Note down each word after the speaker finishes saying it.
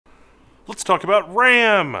Let's talk about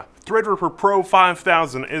RAM! Threadripper Pro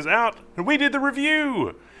 5000 is out, and we did the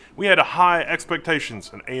review! We had high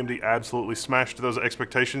expectations, and AMD absolutely smashed those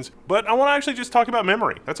expectations, but I want to actually just talk about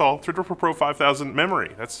memory. That's all. Threadripper Pro 5000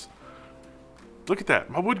 memory. Look at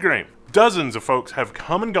that, my wood grain. Dozens of folks have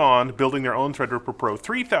come and gone building their own Threadripper Pro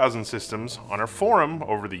 3000 systems on our forum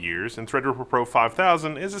over the years, and Threadripper Pro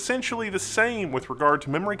 5000 is essentially the same with regard to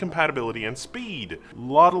memory compatibility and speed. A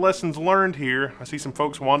lot of lessons learned here. I see some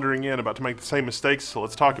folks wandering in about to make the same mistakes, so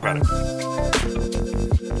let's talk about it.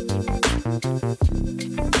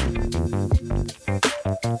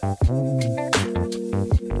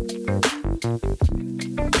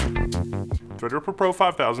 Threadripper Pro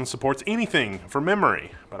 5000 supports anything for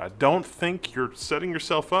memory, but I don't think you're setting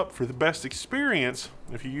yourself up for the best experience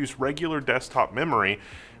if you use regular desktop memory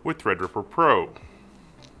with Threadripper Pro.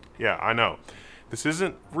 Yeah, I know. This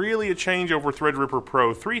isn't really a change over Threadripper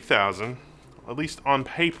Pro 3000, at least on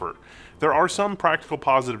paper. There are some practical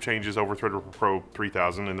positive changes over Threadripper Pro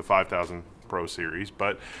 3000 and the 5000 Pro series,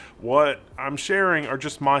 but what I'm sharing are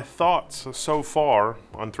just my thoughts so far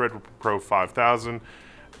on Threadripper Pro 5000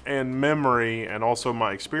 and memory, and also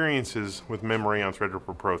my experiences with memory on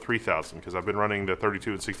Threadripper Pro 3000, because I've been running the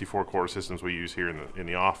 32 and 64 core systems we use here in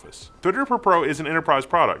the office. Threadripper Pro is an enterprise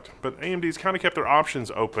product, but AMD's kind of kept their options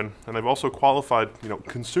open, and they've also qualified,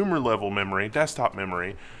 consumer level memory, desktop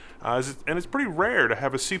memory, and it's pretty rare to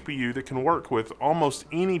have a CPU that can work with almost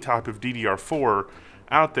any type of DDR4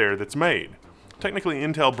 out there that's made. Technically,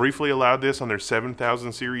 Intel briefly allowed this on their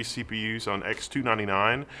 7000 series CPUs on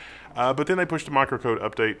X299, but then they pushed a microcode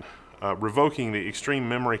update revoking the extreme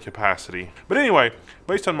memory capacity. But anyway,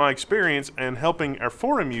 based on my experience and helping our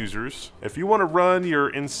forum users, if you want to run your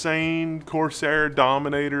insane Corsair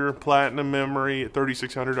Dominator Platinum memory at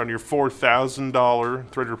 3600 on your $4,000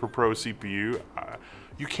 Threadripper Pro CPU,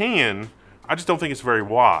 you can. I just don't think it's very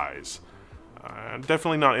wise.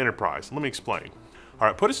 Definitely not enterprise. Let me explain.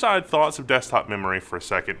 Alright, put aside thoughts of desktop memory for a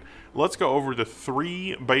second. Let's go over the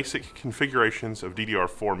 3 basic configurations of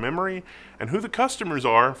DDR4 memory and who the customers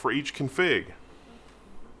are for each config.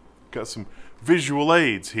 Got some visual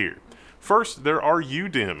aids here. First, there are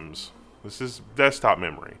UDIMMs. This is desktop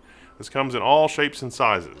memory. This comes in all shapes and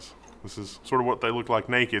sizes. This is sort of what they look like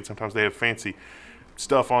naked. Sometimes they have fancy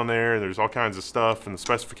stuff on there. There's all kinds of stuff, and the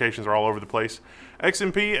specifications are all over the place.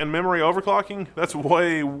 XMP and memory overclocking, that's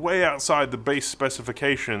way outside the base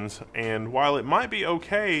specifications, and while it might be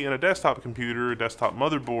okay in a desktop computer, desktop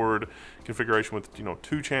motherboard configuration with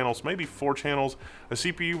 2 channels, maybe 4 channels, a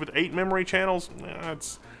CPU with 8 memory channels,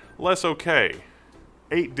 that's less okay.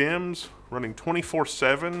 8 DIMMs running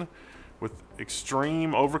 24/7 with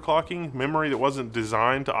extreme overclocking, memory that wasn't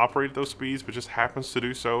designed to operate at those speeds but just happens to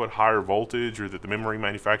do so at higher voltage, or that the memory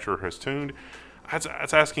manufacturer has tuned,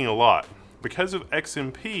 that's asking a lot. Because of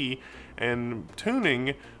XMP and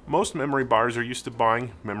tuning, most memory buyers are used to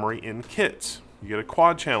buying memory in kits. You get a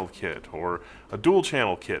quad channel kit or a dual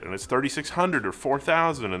channel kit, and it's 3600 or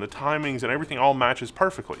 4000, and the timings and everything all matches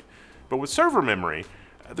perfectly. But with server memory,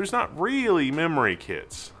 there's not really memory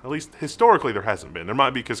kits. At least historically there hasn't been. There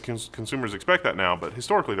might be because consumers expect that now, but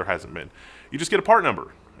historically there hasn't been. You just get a part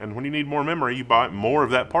number, and when you need more memory, you buy more of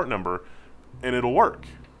that part number, and it'll work.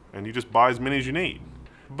 And you just buy as many as you need.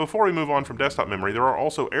 Before we move on from desktop memory, there are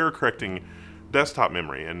also error correcting desktop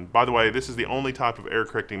memory. And by the way, this is the only type of error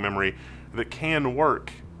correcting memory that can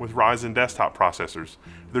work with Ryzen desktop processors.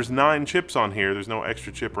 There's 9 chips on here. There's no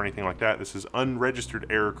extra chip or anything like that. This is unregistered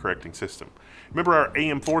error correcting system. Remember our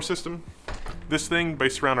AM4 system? This thing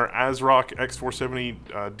based around our ASRock X470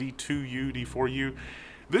 D2U, D4U.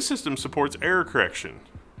 This system supports error correction.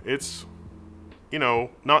 It's,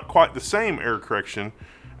 not quite the same error correction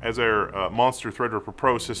as our monster Threadripper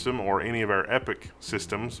Pro system or any of our Epic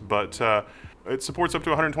systems, but it supports up to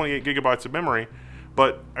 128 gigabytes of memory.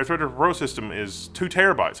 But our Threadripper Pro system is 2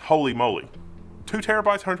 terabytes. Holy moly. 2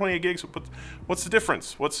 terabytes, 128 gigs? What's the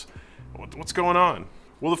difference? What's going on?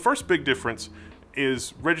 Well, the first big difference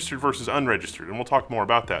is registered versus unregistered, and we'll talk more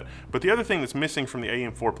about that. But the other thing that's missing from the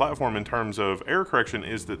AM4 platform in terms of error correction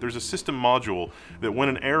is that there's a system module that when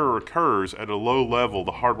an error occurs at a low level,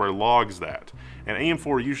 the hardware logs that. And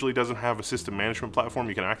AM4 usually doesn't have a system management platform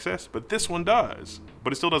you can access, but this one does.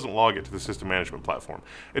 But it still doesn't log it to the system management platform.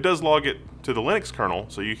 It does log it to the Linux kernel,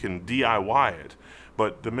 so you can DIY it,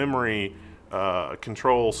 but the memory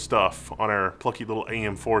control stuff on our plucky little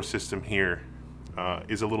AM4 system here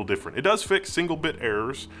is a little different. It does fix single-bit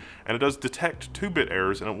errors, and it does detect 2-bit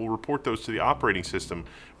errors, and it will report those to the operating system,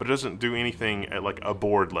 but it doesn't do anything at like a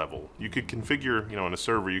board level. You could configure, you know, in a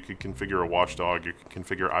server, you could configure a watchdog, you can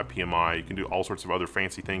configure IPMI, you can do all sorts of other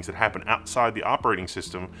fancy things that happen outside the operating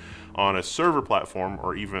system on a server platform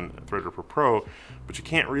or even Threadripper Pro, but you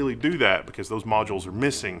can't really do that because those modules are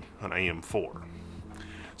missing on AM4.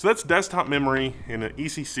 So that's desktop memory in an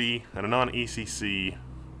ECC and a non-ECC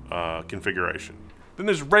configuration. Then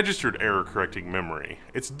there's registered error correcting memory.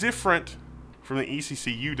 It's different from the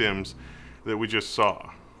ECC UDIMMs that we just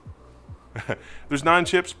saw. There's 9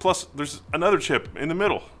 chips plus there's another chip in the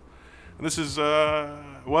middle. And this is,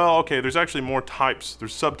 well, okay, there's actually more types.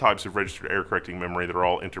 There's subtypes of registered error correcting memory that are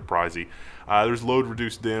all enterprisey. There's load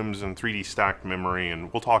reduced DIMMs and 3D stacked memory,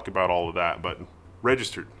 and we'll talk about all of that. But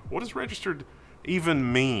registered, what does registered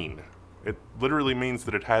even mean? It literally means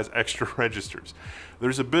that it has extra registers.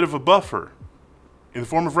 There's a bit of a buffer in the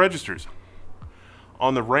form of registers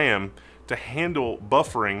on the RAM to handle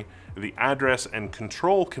buffering the address and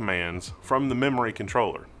control commands from the memory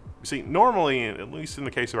controller. You see, normally, at least in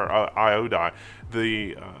the case of our I/O die,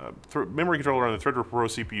 the memory controller on the Threadripper Pro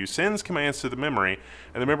CPU sends commands to the memory,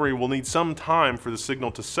 and the memory will need some time for the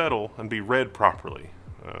signal to settle and be read properly.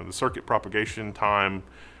 The circuit propagation time,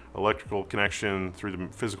 electrical connection through the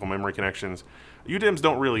physical memory connections. UDIMMs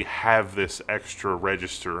don't really have this extra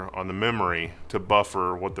register on the memory to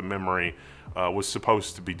buffer what the memory was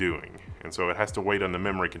supposed to be doing. And so it has to wait on the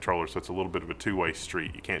memory controller, so it's a little bit of a two-way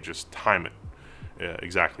street. You can't just time it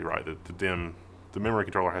exactly right. The memory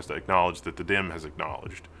controller has to acknowledge that the DIMM has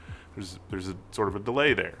acknowledged. There's a sort of a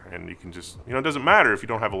delay there, and you can just, you know, it doesn't matter if you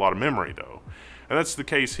don't have a lot of memory though. And that's the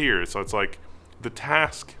case here. So it's like the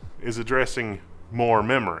task is addressing more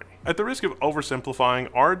memory. At the risk of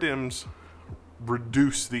oversimplifying, RDIMMs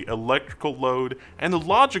reduce the electrical load and the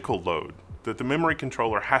logical load that the memory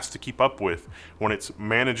controller has to keep up with when it's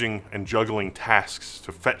managing and juggling tasks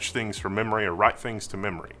to fetch things from memory or write things to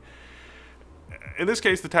memory. In this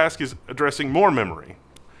case, the task is addressing more memory.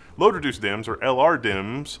 Load-reduced DIMMs, or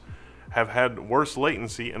LRDIMMs, have had worse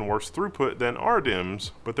latency and worse throughput than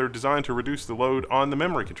RDIMMs, but they're designed to reduce the load on the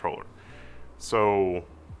memory controller. So,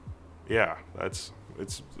 yeah, it's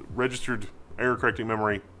registered error correcting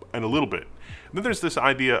memory and a little bit. And then there's this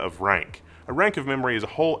idea of rank. A rank of memory is a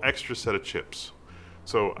whole extra set of chips.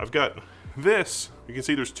 So I've got this, you can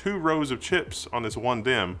see there's 2 rows of chips on this one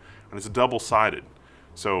DIMM, and it's double-sided.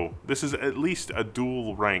 So this is at least a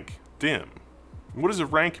dual rank DIMM. What does a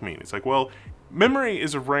rank mean? It's like, well, memory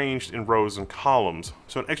is arranged in rows and columns,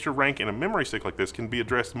 so an extra rank in a memory stick like this can be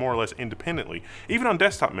addressed more or less independently, even on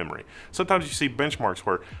desktop memory. Sometimes you see benchmarks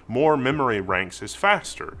where more memory ranks is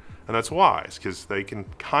faster, and that's wise, because they can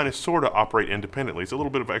kind of sort of operate independently. It's a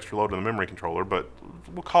little bit of extra load on the memory controller, but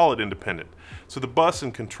we'll call it independent. So the bus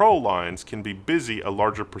and control lines can be busy a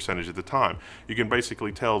larger percentage of the time. You can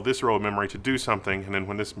basically tell this row of memory to do something, and then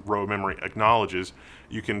when this row of memory acknowledges,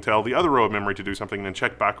 you can tell the other row of memory to do something and then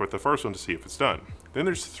check back with the first one to see if it's done. Then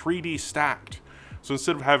there's 3D stacked. So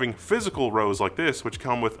instead of having physical rows like this, which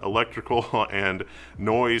come with electrical and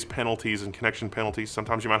noise penalties and connection penalties,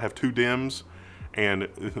 sometimes you might have 2 DIMMs, and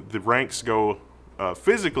the ranks go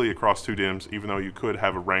physically across 2 DIMMs, even though you could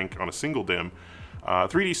have a rank on a single DIMM.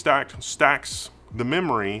 3D stacked stacks the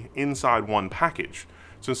memory inside one package.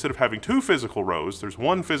 So instead of having 2 physical rows, there's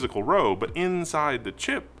 1 physical row, but inside the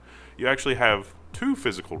chip, you actually have 2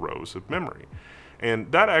 physical rows of memory.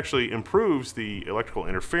 And that actually improves the electrical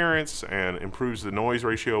interference and improves the noise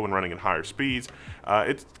ratio when running at higher speeds.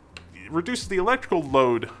 It reduces the electrical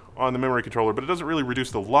load on the memory controller, but it doesn't really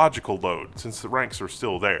reduce the logical load since the ranks are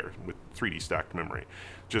still there with 3D stacked memory.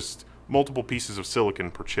 Just multiple pieces of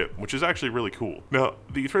silicon per chip, which is actually really cool. Now,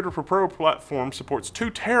 the Threadripper Pro platform supports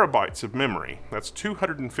 2 terabytes of memory. That's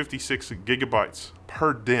 256 gigabytes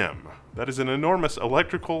per DIMM. That is an enormous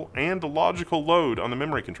electrical and logical load on the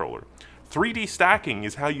memory controller. 3D stacking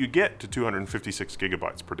is how you get to 256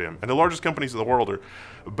 gigabytes per DIMM. And the largest companies in the world are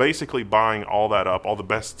basically buying all that up, all the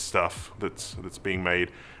best stuff that's being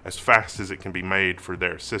made, as fast as it can be made for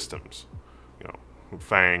their systems. You know,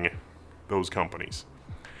 FANG, those companies.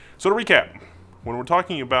 So to recap, when we're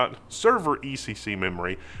talking about server ECC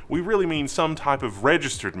memory, we really mean some type of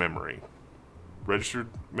registered memory. Registered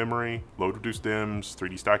memory, load-reduced DIMMs,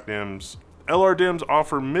 3D stacked DIMMs. LRDIMMs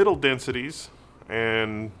offer middle densities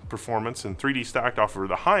and performance, and 3D stacked offer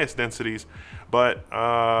the highest densities, but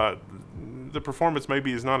the performance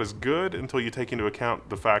maybe is not as good until you take into account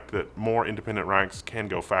the fact that more independent ranks can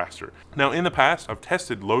go faster. Now, in the past, I've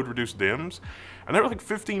tested load-reduced DIMMs, and they're like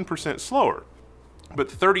 15% slower,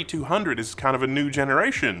 but 3200 is kind of a new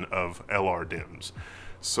generation of LRDIMMs.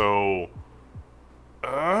 So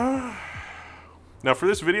Now for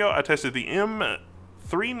this video, I tested the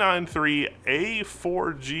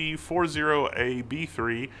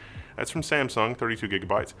M393A4G40AB3. That's from Samsung, 32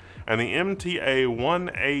 gigabytes, and the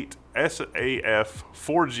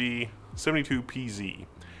MTA18SAF4G 72PZ.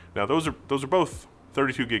 Now those are both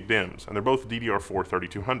 32 gig DIMMs, and they're both DDR4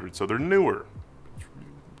 3200, so they're newer.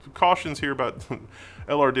 Cautions here about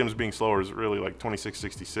LR DIMMs being slower is really like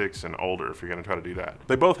 2666 and older if you're going to try to do that.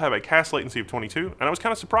 They both have a cast latency of 22, and I was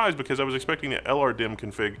kind of surprised because I was expecting the LR DIMM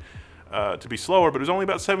config to be slower, but it was only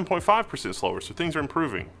about 7.5% slower, so things are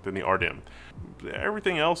improving than the RDIMM.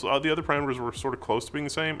 Everything else, the other parameters were sort of close to being the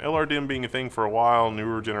same. LR DIMM being a thing for a while,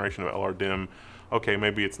 newer generation of LR DIMM, okay,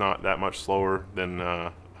 maybe it's not that much slower than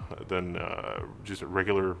just a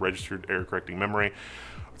regular registered error correcting memory.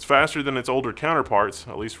 It's faster than its older counterparts,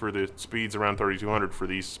 at least for the speeds around 3200 for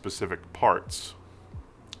these specific parts.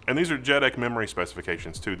 And these are JEDEC memory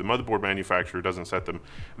specifications too. The motherboard manufacturer doesn't set them.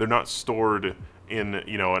 They're not stored in,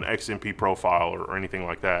 you know, an XMP profile or anything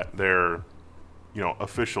like that. They're, you know,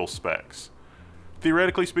 official specs.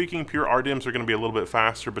 Theoretically speaking, pure RDIMMs are going to be a little bit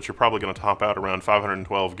faster, but you're probably going to top out around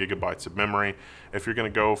 512 gigabytes of memory. If you're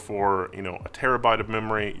going to go for, you know, a terabyte of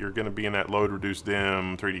memory, you're going to be in that load reduced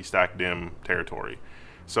DIMM, 3D stacked DIMM territory.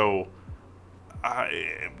 So,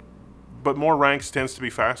 but more ranks tends to be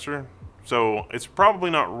faster. So it's probably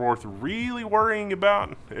not worth really worrying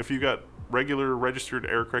about if you got regular registered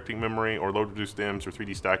error correcting memory or load reduced DIMMs or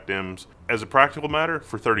 3D stacked DIMMs. As a practical matter,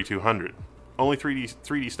 for 3200. Only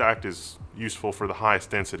 3D stacked is useful for the highest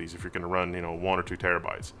densities if you're going to run, you know, 1 or 2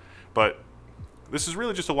 terabytes. But this is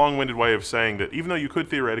really just a long-winded way of saying that even though you could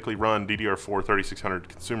theoretically run DDR4 3600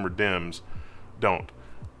 consumer DIMMs, don't.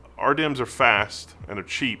 Our DIMMs are fast and they're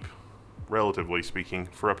cheap, relatively speaking,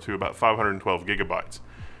 for up to about 512 gigabytes.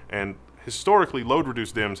 And historically,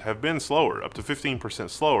 load-reduced DIMMs have been slower, up to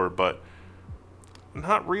 15% slower, but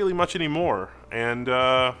not really much anymore. And, you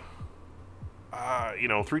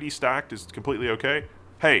know, 3D stacked is completely okay.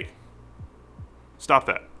 Hey, stop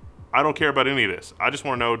that. I don't care about any of this. I just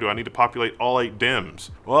want to know, do I need to populate all 8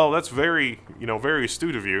 DIMMs? Well, that's very, you know, very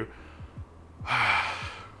astute of you.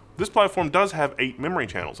 This platform does have 8 memory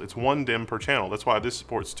channels. It's 1 DIMM per channel. That's why this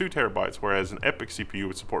supports 2 terabytes, whereas an EPYC CPU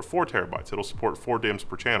would support 4 terabytes. It'll support 4 DIMMs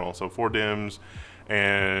per channel. So 4 DIMMs,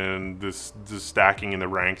 and this stacking in the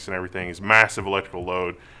ranks and everything is massive electrical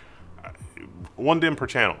load. 1 DIMM per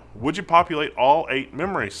channel. Would you populate all 8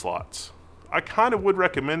 memory slots? I kind of would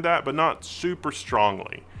recommend that, but not super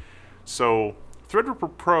strongly. So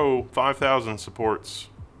Threadripper Pro 5000 supports,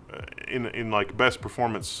 in like best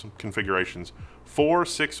performance configurations, 4,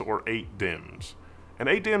 6, or 8 DIMMs. And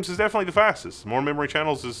 8 DIMMs is definitely the fastest. More memory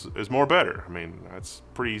channels is more better. I mean, that's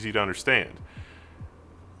pretty easy to understand.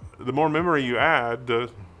 The more memory you add,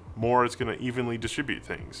 the more it's going to evenly distribute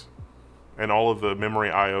things. And all of the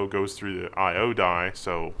memory I/O goes through the I/O die,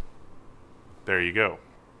 so there you go.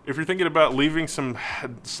 If you're thinking about leaving some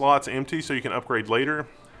slots empty so you can upgrade later,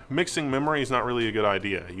 mixing memory is not really a good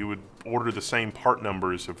idea. You would order the same part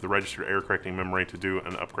numbers of the registered error correcting memory to do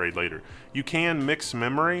an upgrade later. You can mix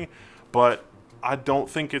memory, but I don't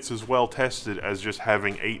think it's as well tested as just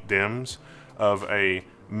having 8 DIMMs of a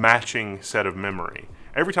matching set of memory.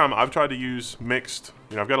 Every time I've tried to use mixed,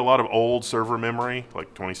 you know, I've got a lot of old server memory,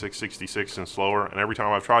 like 2666 and slower, and every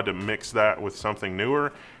time I've tried to mix that with something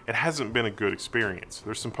newer, it hasn't been a good experience.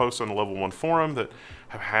 There's some posts on the Level 1 forum that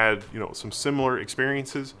have had, you know, some similar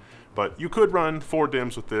experiences, but you could run 4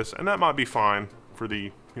 DIMMs with this, and that might be fine for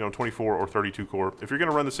the, you know, 24 or 32 core. If you're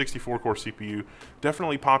going to run the 64 core CPU,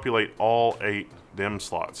 definitely populate all 8 DIMM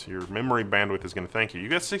slots. Your memory bandwidth is going to thank you. You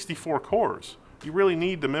got 64 cores. You really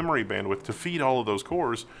need the memory bandwidth to feed all of those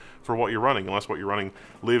cores for what you're running. Unless what you're running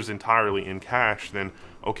lives entirely in cache, then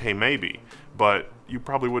okay, maybe. But you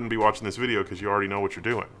probably wouldn't be watching this video because you already know what you're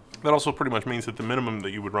doing. That also pretty much means that the minimum that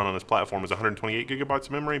you would run on this platform is 128 gigabytes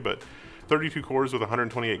of memory, but 32 cores with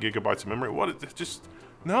 128 gigabytes of memory, just,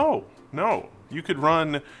 no. You could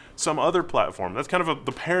run some other platform. That's kind of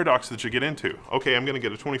the paradox that you get into. Okay, I'm going to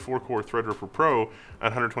get a 24-core Threadripper Pro at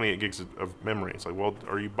 128 gigs of memory. It's like, well,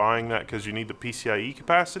 are you buying that because you need the PCIe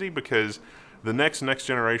capacity? Because the next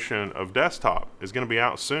generation of desktop is going to be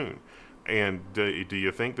out soon. And do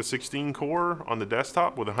you think the 16-core on the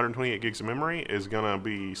desktop with 128 gigs of memory is going to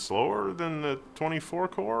be slower than the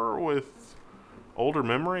 24-core with older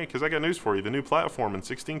memory? Because I got news for you. The new platform in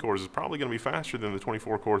 16 cores is probably going to be faster than the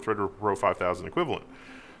 24-core Threadripper Pro 5000 equivalent.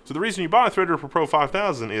 So the reason you buy a Threadripper Pro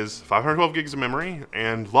 5000 is 512 gigs of memory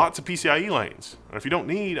and lots of PCIe lanes. And if you don't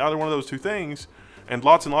need either one of those two things and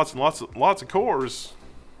lots of cores,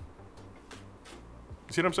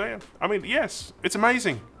 you see what I'm saying? I mean, yes, it's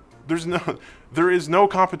amazing. there is no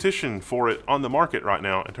competition for it on the market right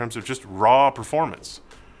now in terms of just raw performance.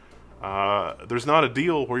 There's not a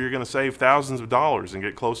deal where you're going to save thousands of dollars and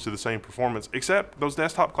get close to the same performance, except those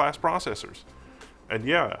desktop class processors. And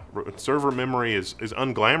yeah, server memory is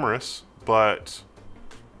unglamorous, but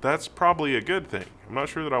that's probably a good thing. I'm not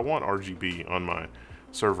sure that I want RGB on my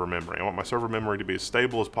server memory. I want my server memory to be as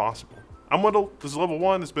stable as possible. I'm Wendell. This is Level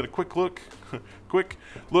 1. This has been a quick look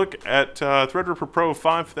at Threadripper Pro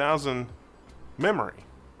 5000 memory.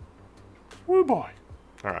 Woo boy.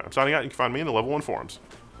 All right, I'm signing out. You can find me in the Level 1 forums.